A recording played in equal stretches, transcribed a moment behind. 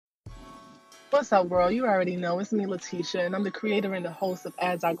What's up, world? You already know it's me, Letitia, and I'm the creator and the host of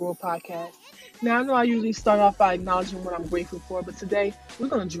As I Grow podcast. Now, I know I usually start off by acknowledging what I'm grateful for, but today we're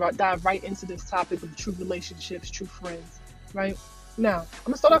going to dive right into this topic of true relationships, true friends, right? Now, I'm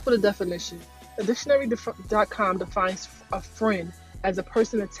going to start off with a definition. The dictionary.com defines a friend as a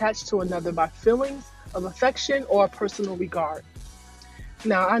person attached to another by feelings of affection or personal regard.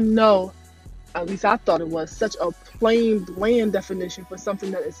 Now, I know, at least I thought it was such a plain, bland definition for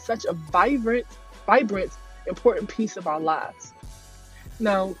something that is such a vibrant, important piece of our lives.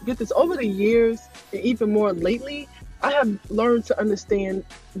 Now, get this, over the years, and even more lately, I have learned to understand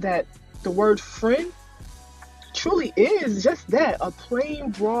that the word friend truly is just that, a plain,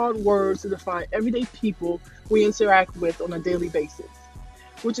 broad word to define everyday people we interact with on a daily basis,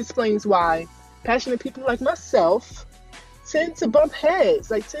 which explains why passionate people like myself tend to bump heads,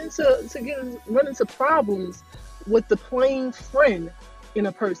 like tend to run into problems with the plain friend in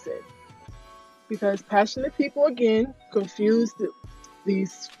a person. Because passionate people again confuse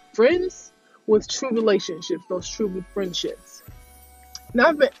these friends with true relationships, those true friendships. Now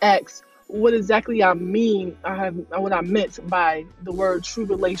I've been asked what exactly what I meant by the word true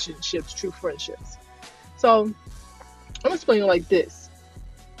relationships, true friendships. So I'm gonna explain it like this.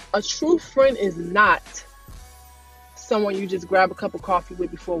 A true friend is not someone you just grab a cup of coffee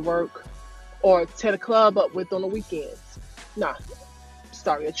with before work or tear the club up with on the weekends. Nah,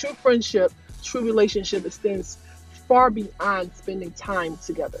 sorry. A true friendship, true relationship extends far beyond spending time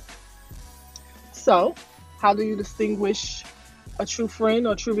together. So, how do you distinguish a true friend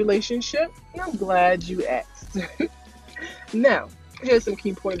or true relationship? I'm glad you asked. Now, here's some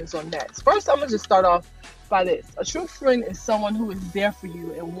key pointers on that. First, I'm going to just start off by this. A true friend is someone who is there for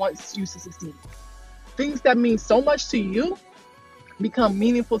you and wants you to succeed. Things that mean so much to you become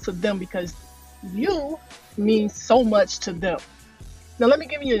meaningful to them because you mean so much to them. Now, let me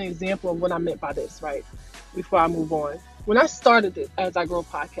give you an example of what I meant by this, right? Before I move on. When I started it As I Grow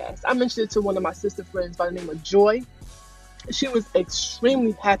podcast, I mentioned it to one of my sister friends by the name of Joy. She was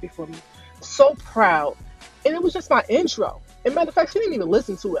extremely happy for me, so proud. And it was just my intro. And matter of fact, she didn't even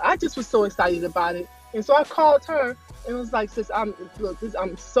listen to it. I just was so excited about it. And so I called her and was like, sis, I'm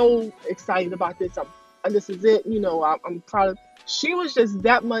so excited about this. This is it. I'm proud of. She was just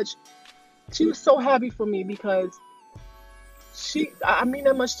that much. She was so happy for me because I mean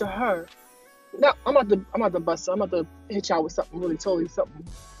that much to her. Now I'm about to bust her. I'm about to hit y'all with something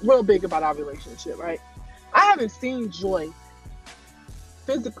real big about our relationship, right? I haven't seen Joy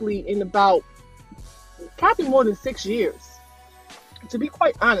physically in about probably more than 6 years. To be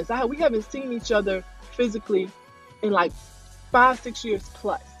quite honest, we haven't seen each other physically in like 5-6 years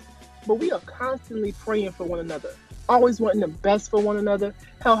plus. But we are constantly praying for one another, always wanting the best for one another.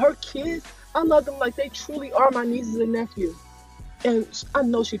 Hell, her kids, I love them like they truly are my nieces and nephews. And I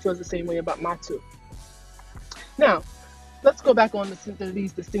know she feels the same way about my two. Now, let's go back on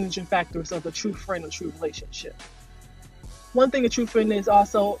these distinguishing factors of a true friend or true relationship. One thing a true friend is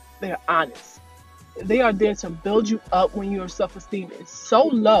also, they're honest. They are there to build you up when your self-esteem is so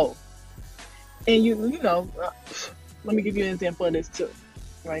low. And let me give you an example of this too,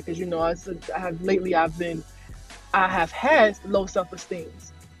 right? Because I have had low self-esteem.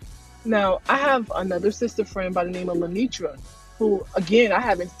 Now, I have another sister friend by the name of Lenitra, who, again, I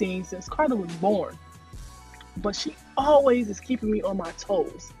haven't seen since Carter was born. But she always is keeping me on my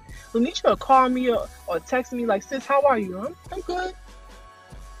toes. Lenitra will call me or text me like, sis, how are you? I'm good.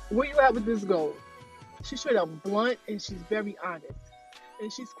 Where you at with this goal? She's straight up blunt and she's very honest.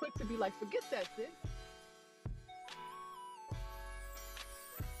 And she's quick to be like, forget that, sis.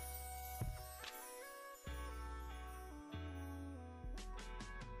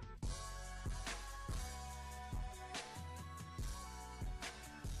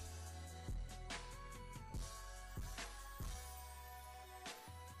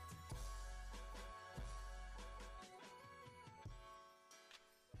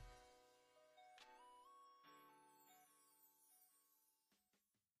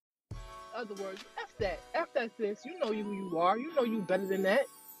 Other words, F that, sis. You know who you are. You know you better than that.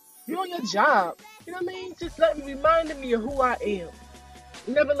 You're on your job. You know what I mean? Just reminding me of who I am.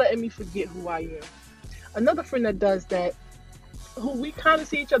 Never letting me forget who I am. Another friend that does that, who we kind of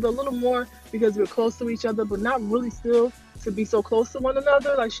see each other a little more because we're close to each other, but not really still to be so close to one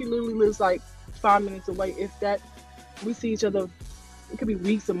another. Like she literally lives like 5 minutes away, if that. We see each other, it could be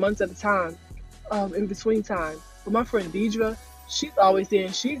weeks or months at a time, in between time. But my friend Deidre, she's always there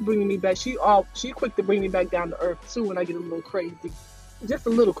and she's bringing me back. She quick to bring me back down to earth too when I get a little crazy. Just a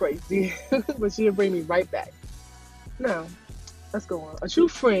little crazy, but she'll bring me right back. Now, let's go on. A true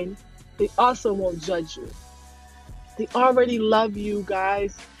friend, they also won't judge you. They already love you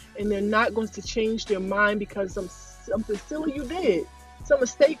guys and they're not going to change their mind because something silly you did, some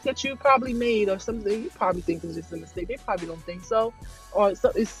mistake that you probably made, or something you probably think is just a mistake. They probably don't think so, or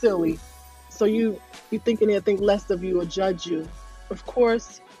it's silly. So you thinking they'll think less of you or judge you. Of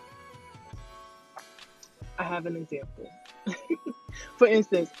course, I have an example. For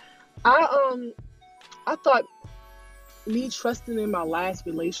instance, I I thought me trusting in my last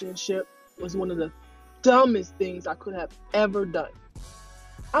relationship was one of the dumbest things I could have ever done.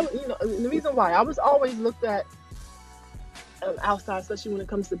 And the reason why I was always looked at outside, especially when it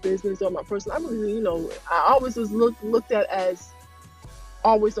comes to business or my personal. I really, I always was looked at as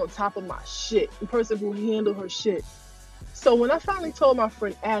always on top of my shit, the person who handled her shit. So when I finally told my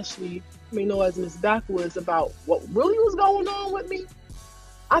friend Ashley, know as Miss Backwoods, about what really was going on with me,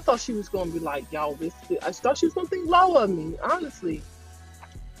 I thought she was gonna be like, yo, I thought she was gonna think low of me, honestly.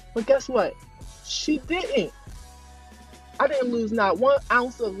 But guess what? She didn't. I didn't lose not 1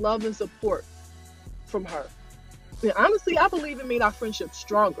 ounce of love and support from her. And honestly, I believe it made our friendship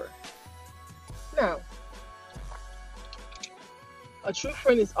stronger. Now, a true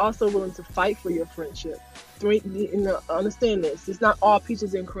friend is also willing to fight for your friendship. Understand this. It's not all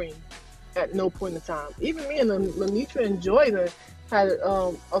peaches and cream at no point in time. Even me and Lenitra and Joy had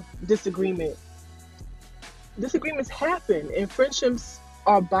a disagreement. Disagreements happen, and friendships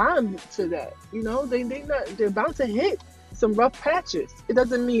are bound to that. They're bound to hit some rough patches. It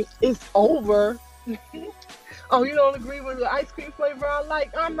doesn't mean it's over. Oh, you don't agree with the ice cream flavor I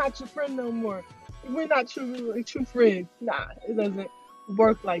like? I'm not your friend no more. We're not true friends. Nah, it doesn't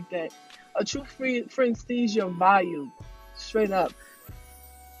work like that. A true friend sees your value, straight up.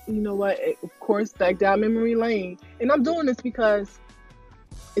 You know what? Of course, back down memory lane. And I'm doing this because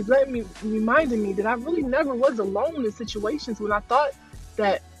it's reminding me that I really never was alone in situations when I thought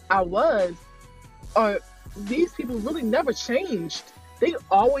that I was. Or these people really never changed. They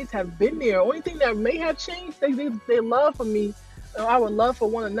always have been there. Only thing that may have changed, their love for me, or our love for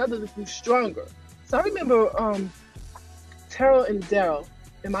one another, grew stronger. So I remember Terrell and Daryl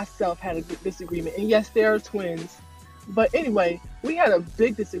and myself had a disagreement. And yes, they are twins. But anyway, we had a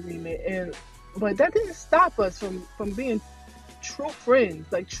big disagreement, but that didn't stop us from being true friends,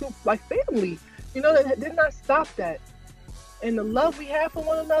 like family. That did not stop that. And the love we have for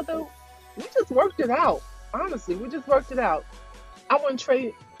one another, we just worked it out. Honestly, we just worked it out. I wouldn't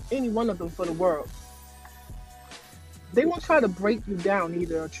trade any one of them for the world. They won't try to break you down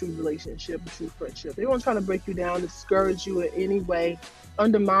either, a true relationship, a true friendship. They won't try to break you down, discourage you in any way,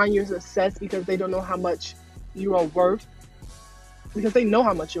 undermine your success because they don't know how much you are worth. Because they know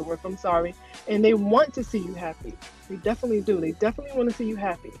how much you're worth, I'm sorry. And they want to see you happy. They definitely do. They definitely want to see you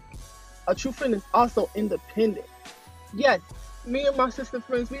happy. A true friend is also independent. Yes, me and my sister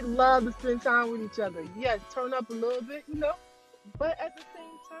friends, we love to spend time with each other. Yes, turn up a little bit, but at the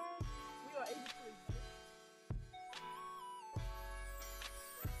same time, we are able to.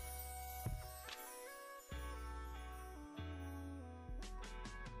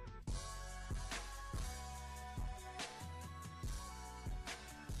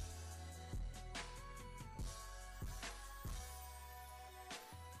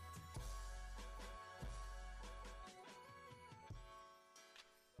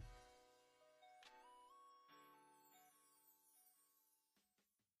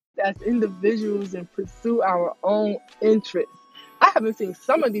 As individuals and pursue our own interests. I haven't seen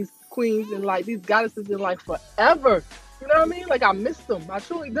some of these queens and like these goddesses in like forever. You know what I mean? Like I miss them. I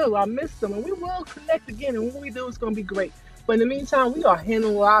truly do. I miss them. And we will connect again. And when we do, it's gonna be great. But in the meantime, we are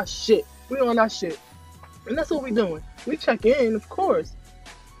handling our shit. We on our shit. And that's what we're doing. We check in, of course.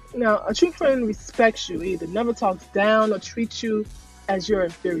 Now, a true friend respects you either, never talks down or treats you as your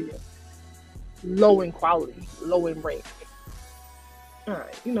inferior. Low in quality, low in rank.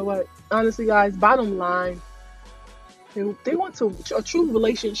 Alright, you know what? Honestly, guys, bottom line, they want to, a true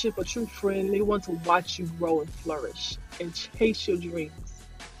relationship, a true friend, they want to watch you grow and flourish and chase your dreams.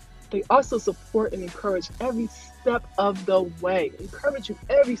 They also support and encourage every step of the way. Encourage you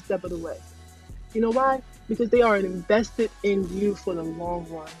every step of the way. You know why? Because they are invested in you for the long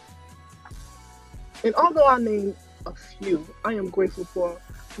run. And although I named a few, I am grateful for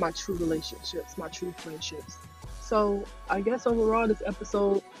my true relationships, my true friendships. So I guess overall this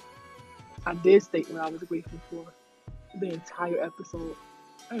episode, I did state what I was grateful for. The entire episode.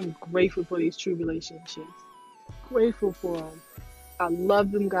 I am grateful for these true relationships. Grateful for them. I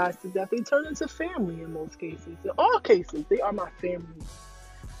love them guys to death. They turn into family in most cases. In all cases, they are my family.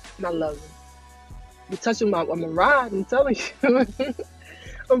 And I love them. You're touching my ride, I'm telling you.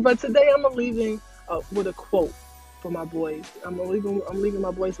 But today I'm leaving with a quote for my boys. I'm leaving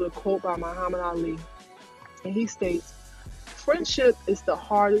my boys with a quote by Muhammad Ali. And he states, friendship is the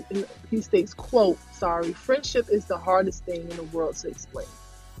hardest, he states, quote, sorry, friendship is the hardest thing in the world to explain.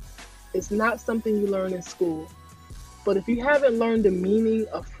 It's not something you learn in school. But if you haven't learned the meaning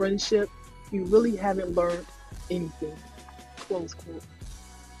of friendship, you really haven't learned anything. Close quote.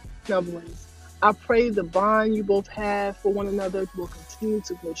 Now, boys, I pray the bond you both have for one another will continue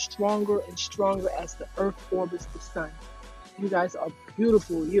to grow stronger and stronger as the earth orbits the sun. You guys are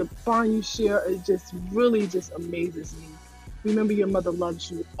beautiful. Your bond you share is just really just amazes me. Remember, your mother loves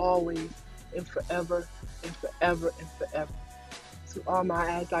you always and forever and forever and forever. To all my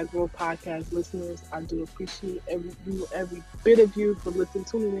As I Grow podcast listeners, I do appreciate every bit of you for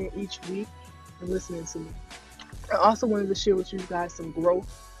tuning in each week and listening to me. I also wanted to share with you guys some growth.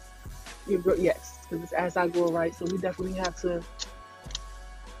 Yes, because it's As I Grow, right? So we definitely have to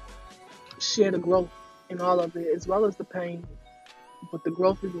share the growth in all of it, as well as the pain. But the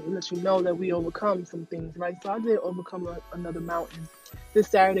growth is to let you know that we overcome some things, right? So I did overcome another mountain. This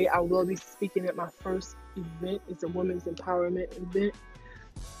Saturday, I will be speaking at my first event. It's a women's empowerment event.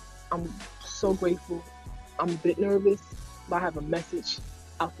 I'm so grateful. I'm a bit nervous, but I have a message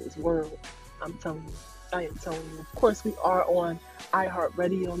out this world. I'm telling you. I am telling you. Of course, we are on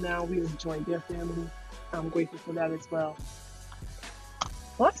iHeartRadio now. We have joined their family. I'm grateful for that as well.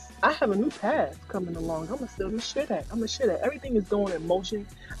 Plus, I have a new path coming along. I'm gonna share that. Everything is going in motion.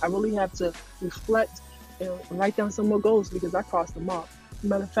 I really have to reflect and write down some more goals because I crossed them off.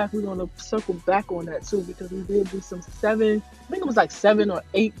 Matter of fact, we're gonna circle back on that too because we did do some 7 or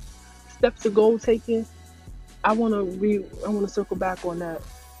 8 steps of goal taking. I wanna circle back on that,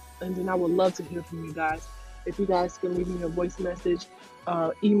 and then I would love to hear from you guys. If you guys can leave me a voice message,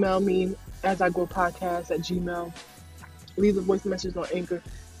 email me asIgrowpodcast@gmail.com. Leave a voice message on Anchor.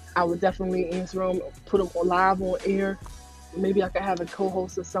 I would definitely answer them, put them live on air. Maybe I could have a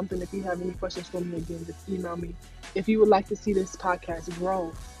co-host or something. If you have any questions for me, again, just email me. If you would like to see this podcast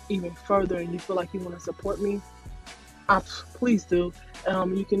grow even further and you feel like you want to support me, please do.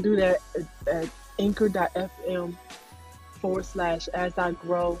 You can do that at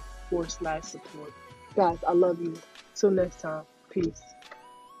anchor.fm/asIgrow/support. Guys, I love you. Till next time. Peace.